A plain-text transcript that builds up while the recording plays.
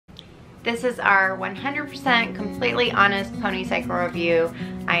This is our 100% completely honest Ponycycle review.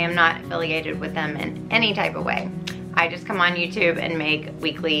 I am not affiliated with them in any type of way. I just come on YouTube and make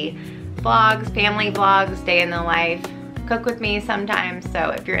weekly vlogs, family vlogs, day in the life, cook with me sometimes. So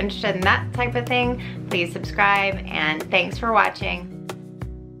if you're interested in that type of thing, please subscribe, and thanks for watching.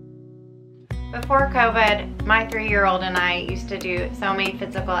 Before COVID, my 3-year-old and I used to do so many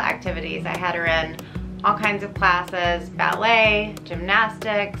physical activities. I had her in all kinds of classes: ballet,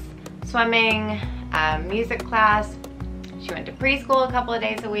 gymnastics, swimming, music class. She went to preschool a couple of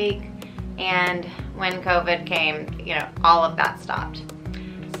days a week, and when COVID came, you know, all of that stopped.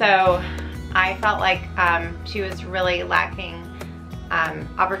 So I felt like she was really lacking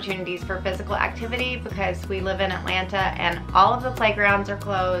opportunities for physical activity because we live in Atlanta and all of the playgrounds are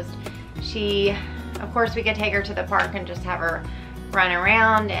closed. Of course, we could take her to the park and just have her run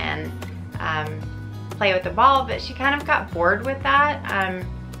around and play with the ball, but she kind of got bored with that,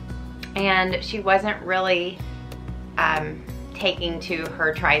 and she wasn't really taking to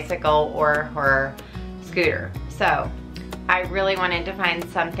her tricycle or her scooter. So I really wanted to find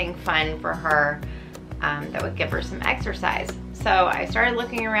something fun for her that would give her some exercise. So I started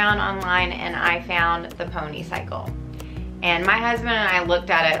looking around online and I found the Ponycycle. And my husband and I looked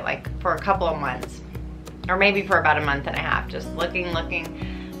at it like for a couple of months, or maybe for about a month and a half, just looking,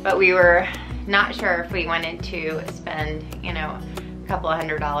 but we were not sure if we wanted to spend, you know, a couple of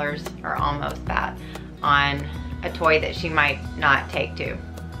 $100s or almost that on a toy that she might not take to.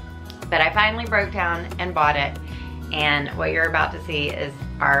 But I finally broke down and bought it, and what you're about to see is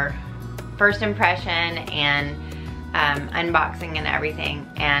our first impression and unboxing and everything.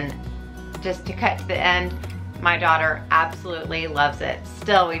 And just to cut to the end, my daughter absolutely loves it.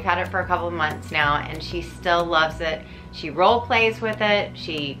 Still, we've had it for a couple of months now and she still loves it. She role plays with it.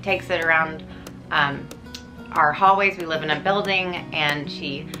 She takes it around our hallways. We live in a building, and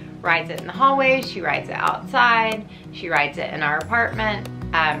she rides it in the hallways. She rides it outside. She rides it in our apartment.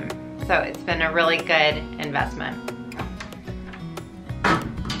 So it's been a really good investment.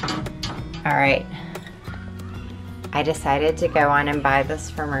 All right, I decided to go on and buy this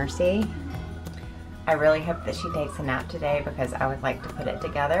for Mercy. I really hope that she takes a nap today because I would like to put it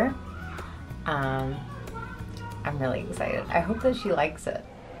together. I'm really excited. I hope that she likes it.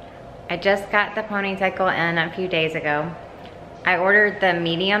 I just got the Ponycycle in a few days ago. I ordered the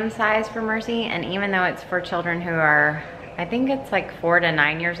medium size for Mercy, and even though it's for children who are, I think it's like 4 to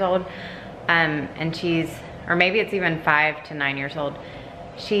 9 years old, and she's, or maybe it's even 5 to 9 years old.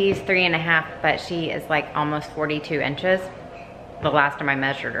 She's 3.5, but she is like almost 42 inches. The last time I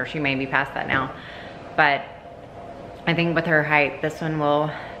measured her, she may be past that now. But I think with her height, this one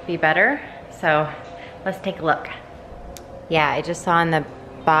will be better. So let's take a look. Yeah, I just saw in the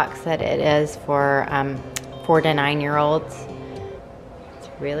box that it is for 4 to 9-year-olds. It's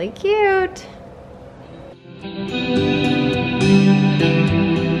really cute.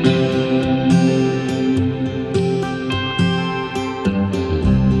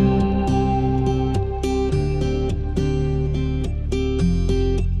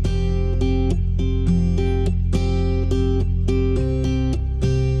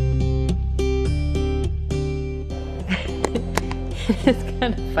 It's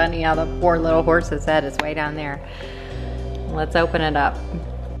kind of funny how the poor little horse's head is way down there. Let's open it up.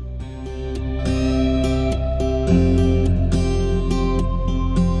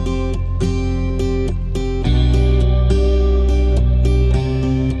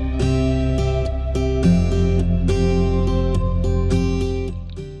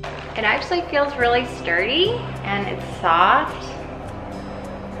 It actually feels really sturdy and it's soft.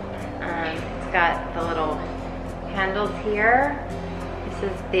 It's got the little handles here.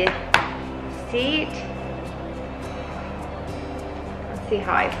 This is the seat. Let's see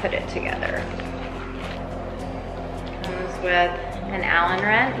how I put it together. Comes with an Allen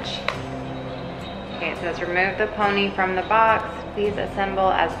wrench. Okay, it says remove the pony from the box. Please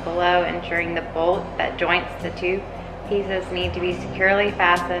assemble as below, ensuring the bolt that joints the two pieces need to be securely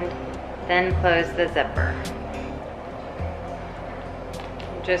fastened. Then close the zipper.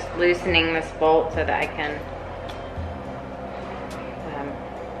 I'm just loosening this bolt so that I can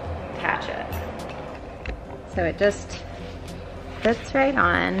attach it. So it just fits right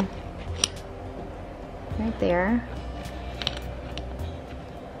on, right there.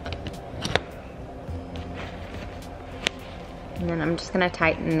 And then I'm just gonna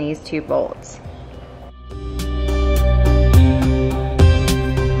tighten these 2 bolts.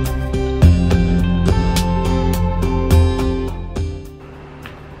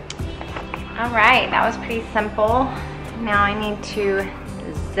 All right, that was pretty simple. Now I need to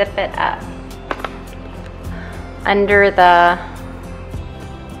zip it up. Under the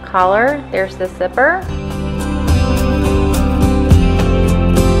collar. There's the zipper.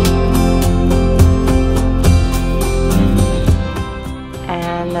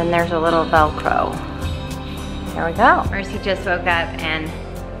 And then there's a little Velcro. There we go. Mercy just woke up and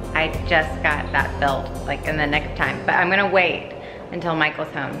I just got that built like in the nick of time. But I'm gonna wait until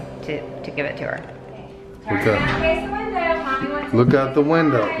Michael's home to give it to her. Turn around, face the window. Mommy wants Look out the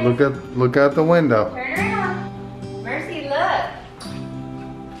window. Look out the window. Turn around. Mercy, look.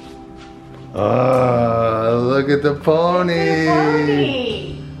 Oh, look at the pony. It's a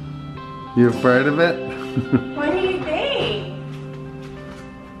pony. You afraid of it? What do you think?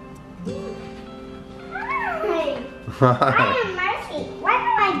 Hi. I'm Mercy. Where do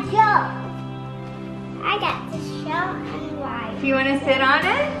I go? I got to show and ride. Do you want to sit on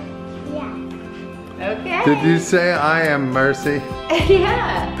it? Yeah. Okay. Did you say I am Mercy?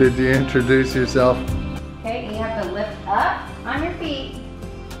 Yeah. Did you introduce yourself? Okay, you have to lift up on your feet.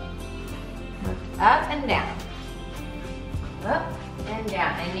 Lift up and down. Up and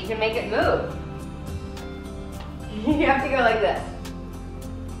down. And you can make it move. You have to go like this.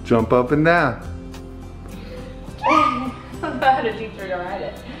 Jump up and down. I don't know how to teach her to ride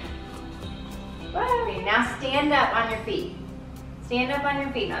it. Okay, now stand up on your feet. Stand up on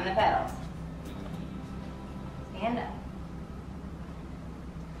your feet on the pedals. Stand up.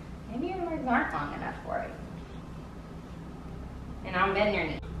 Maybe your legs aren't long enough for it. And I'll bend your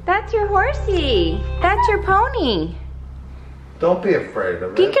knee. That's your horsey. That's your pony. Don't be afraid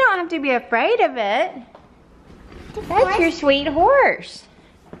of You it. don't have to be afraid of it. That's your sweet horse.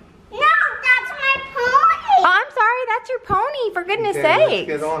 No, that's my pony. Oh, I'm sorry. That's your pony, for goodness Okay, let's sake.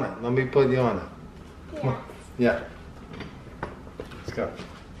 get on it. Let me put you on it. Come on. Yeah. Let's go.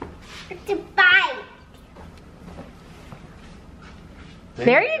 It's a bike.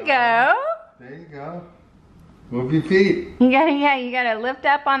 There you go. There you go. Move your feet. You gotta lift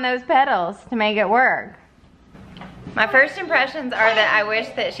up on those pedals to make it work. My first impressions are that I wish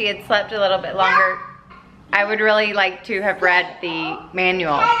that she had slept a little bit longer. I would really like to have read the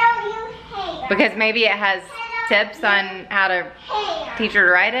manual Hello, you hater. because maybe it has tips on how to teach her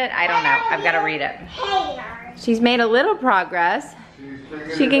to ride it. I don't know. I've got to read it. Hater. She's made a little progress.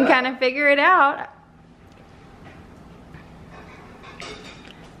 She can kind of figure it out.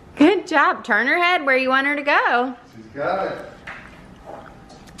 Good job. Turn her head where you want her to go. She's got it.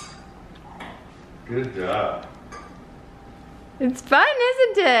 Good job. It's fun,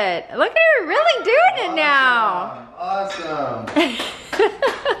 isn't it? Look at her really doing it now. Awesome.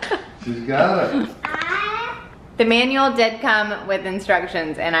 She's got it. The manual did come with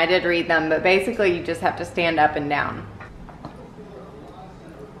instructions and I did read them, but basically you just have to stand up and down.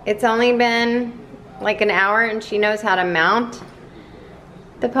 It's only been like an hour and she knows how to mount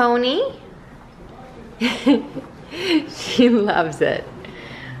the pony. She loves it.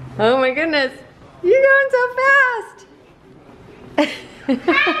 Oh my goodness, you're going so fast.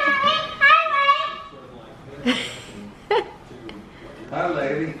 Hi,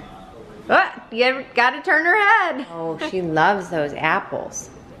 lady. Oh, you gotta turn her head. Oh, she loves those apples.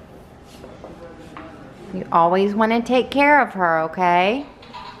 You always want to take care of her, okay?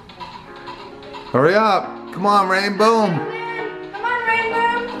 Hurry up. Come on, Rainbow. Come on,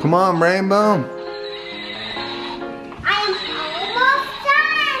 Rainbow. Come on, Rainbow. I am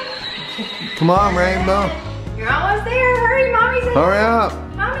almost done. Come on, Rainbow. You're almost there. Hurry, Mommy's in. Hurry up.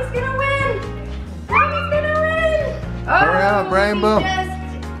 Mommy's gonna win. Mommy's gonna win. Oh, Hurry up, Rainbow. She just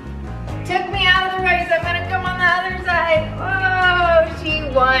took me out of the race. I'm gonna come on the other side. Oh, she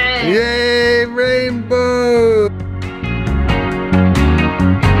won. Yay, Rainbow.